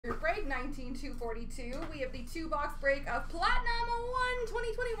119/242. We have the 2-box break of Platinum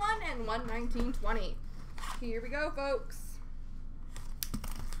 1/2021 and 1/19/20. Here we go, folks.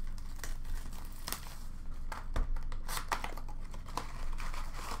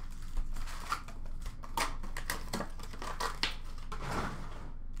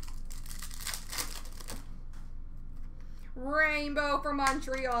 Rainbow for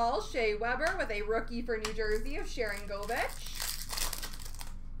Montreal, Shea Weber with a rookie for New Jersey of Sharon Govich.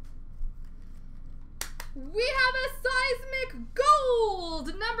 We have a seismic gold,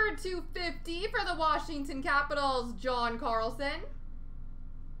 number 250 for the Washington Capitals, John Carlson.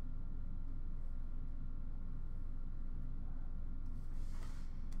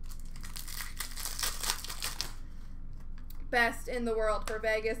 Best in the world for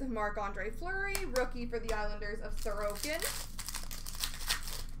Vegas of Marc-Andre Fleury, rookie for the Islanders of Sorokin.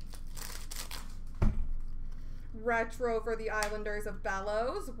 Retro for the Islanders of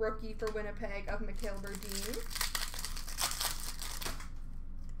Bellows, rookie for Winnipeg of Mikhail Berdine.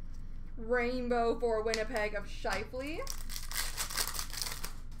 Rainbow for Winnipeg of Scheifele.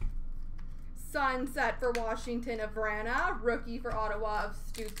 Sunset for Washington of Vrana, rookie for Ottawa of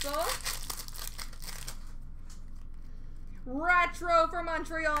Stützle. Retro for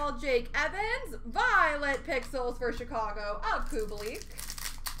Montreal, Jake Evans. Violet Pixels for Chicago of Kubalik.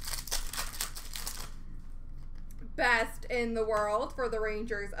 Best in the world for the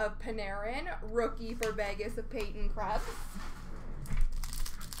Rangers of Panarin. Rookie for Vegas of Peyton Krebs.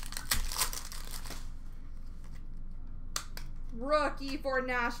 Rookie for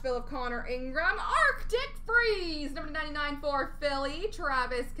Nashville of Connor Ingram. Arctic Freeze, number 99 for Philly,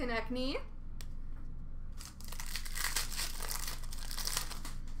 Travis Konechny.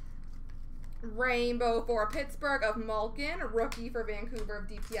 Rainbow for Pittsburgh of Malkin, rookie for Vancouver of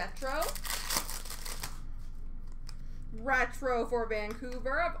DiPietro. Retro for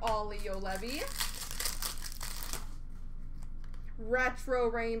Vancouver of Olli Juolevi. Retro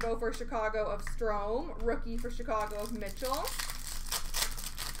Rainbow for Chicago of Strome, rookie for Chicago of Mitchell.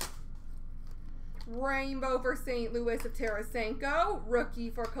 Rainbow for St. Louis of Tarasenko, rookie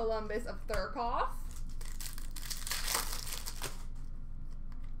for Columbus of Thurkoff.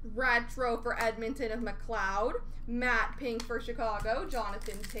 Retro for Edmonton of McLeod. Matte Pink for Chicago,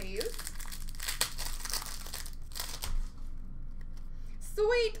 Jonathan Toews.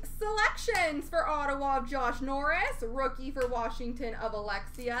 Sweet Selections for Ottawa of Josh Norris. Rookie for Washington of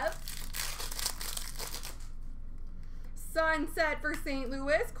Alexiev. Sunset for St.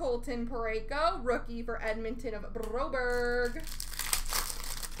 Louis, Colton Parayko. Rookie for Edmonton of Broberg.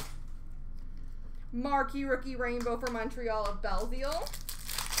 Marquee Rookie Rainbow for Montreal of Belzile.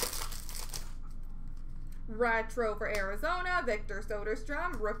 Retro for Arizona, Victor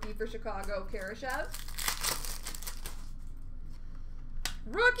Soderstrom. Rookie for Chicago, Karashev.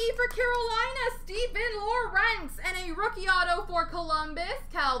 Rookie for Carolina, Stephen Lorentz. And a rookie auto for Columbus,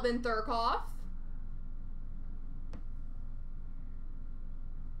 Calvin Thurkoff.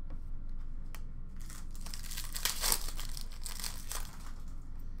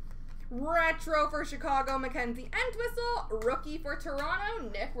 Retro for Chicago, Mackenzie Entwistle. Rookie for Toronto,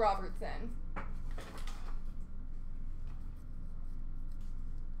 Nick Robertson.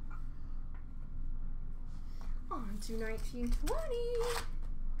 On to 19/20.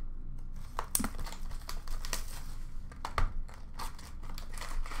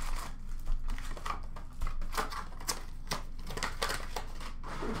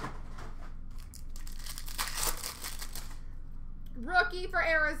 Rookie for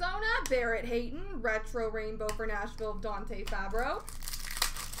Arizona, Barrett Hayton. Retro Rainbow for Nashville of Dante Fabro.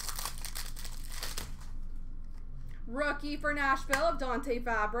 Rookie for Nashville of Dante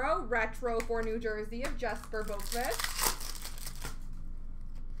Fabro. Retro for New Jersey of Jesper Boqvist.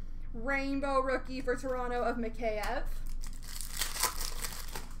 Rainbow Rookie for Toronto of Mikheyev.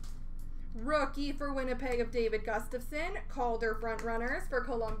 Rookie for Winnipeg of David Gustafson. Calder Frontrunners for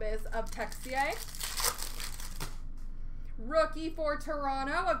Columbus of Texier. Rookie for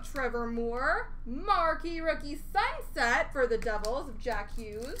Toronto of Trevor Moore. Marquee Rookie Sunset for the Devils of Jack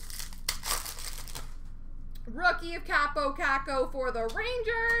Hughes. Rookie of Capo Caco for the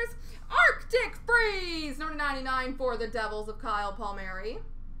Rangers. Arctic Freeze, number 99 for the Devils of Kyle Palmieri.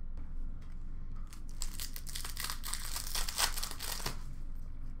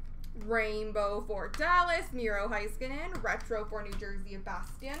 Rainbow for Dallas, Miro Heiskanen. Retro for New Jersey of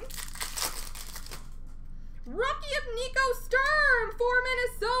Bastian. Rookie of Nico Sturm for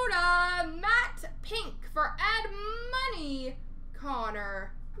Minnesota. Matte Pink for Ed Money,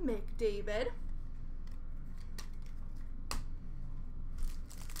 Connor McDavid.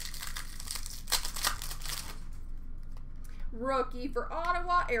 Rookie for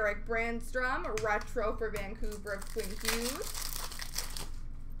Ottawa, Eric Brandstrom. Retro for Vancouver of Quinn Hughes.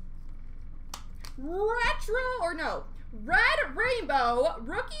 Red Rainbow,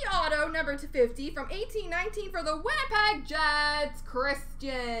 rookie auto, number 250 from 1819 for the Winnipeg Jets,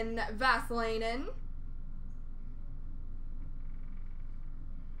 Christian Vassilainen.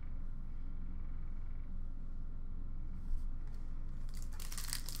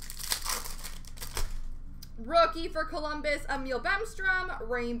 Rookie for Columbus, Emil Bemstrom.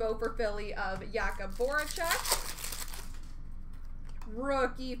 Rainbow for Philly of Jakub Voracek.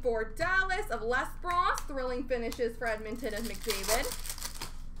 Rookie for Dallas of Les Bros. Thrilling finishes for Edmonton of McDavid.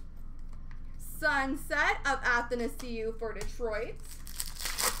 Sunset of Athanasiou for Detroit.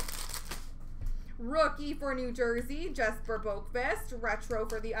 Rookie for New Jersey, Jesper Boqvist. Retro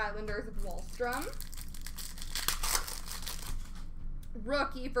for the Islanders of Wallstrom.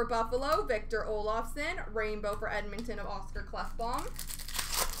 Rookie for Buffalo, Victor Olofsson. Rainbow for Edmonton of Oscar Klefbom.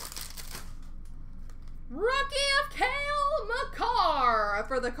 Rookie of Cale Makar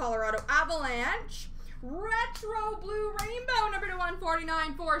for the Colorado Avalanche. Retro Blue Rainbow, number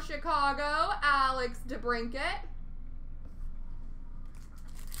 149 for Chicago, Alex DeBrincat.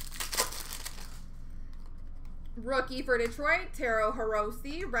 Rookie for Detroit, Taro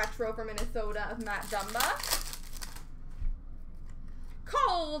Hirose. Retro for Minnesota of Matt Dumba.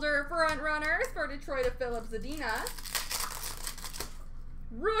 Calder front runners for Detroit of Philip Zadina.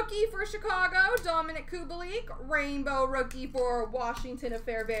 Rookie for Chicago, Dominic Kubalik. Rainbow rookie for Washington of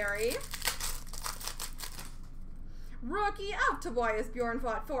Fairbury. Rookie of Tobias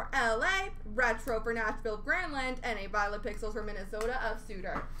Bjornfot for LA. Retro for Nashville Granlund. And a Violet Pixels for Minnesota of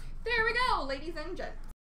Suter. There we go, ladies and gents.